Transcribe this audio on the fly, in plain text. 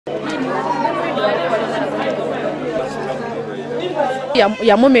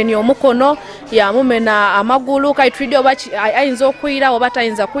yamumenya omukono yamumena amagulu kaitwidde oba ayinza okwira oba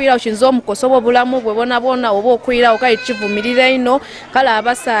tayinza kwira okiyinza omukosoba obulamu bwe bonabona oba okwira okayikivumirira ino kale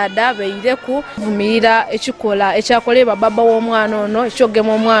abasaada beyireku vumirira ekikola ekyakolebwa baba w'omwana ono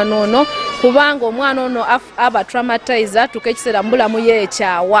ekyogema omwana ono kubanga omwana ono aba traumatizer tukekiseera mbulamu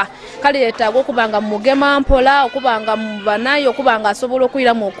yeekyawa kale yeetaaga okubanga mugema mpola okubanga mubanayo okubanga asobola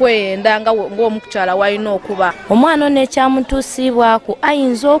okwiramu okweyenda ng'omukyala walina okuba omwana ono ekyamutuusibwako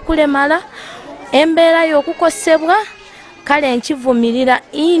ayinza okulemala embeera y'okukosebwa kale nkivumirira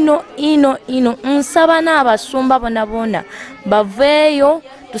ino nsaba n'abasumba bonabona baveeyo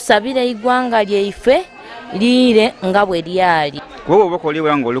tusabire igwanga lyeife liire nga bwe lyali wowe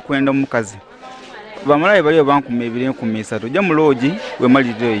obakolebwa nga oli kwenda omukazi bamalayo baliyo bankuma 2 ojja mu loogi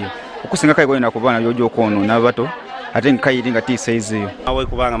wemalirira eyo okusinga kale gwalina kubaana byojja okwonoona abato ate nkayiri nga tiisaizi eyo awe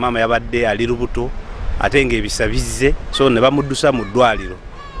kubanga maama yabadde ali lubuto ate ng'ebisa bizze so ne bamuddusa mu ddwaliro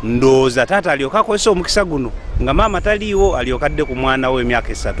ndowooza taata alyoka akozesa omukisa guno nga maama taliiwo alyokadde ku mwana we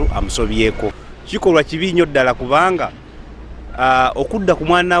emyaka 3 amusobyeko kikolwa kibi nnyo ddala kubanga okudda ku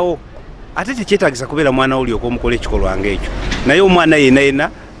mwana wo ate tekyetaagisa kubeera mwana wo olyoka omukola ekikolwa ng'ekyo naye omwana yenna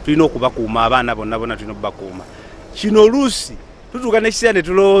tulina okubakuuma abaana bonna tulina okubakuuma kino oluusi tutuuka n'ekiseera ne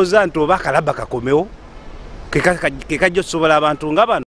tulowooza nti oba akalaba kakomewo ke kajja okusobola abantu nga bano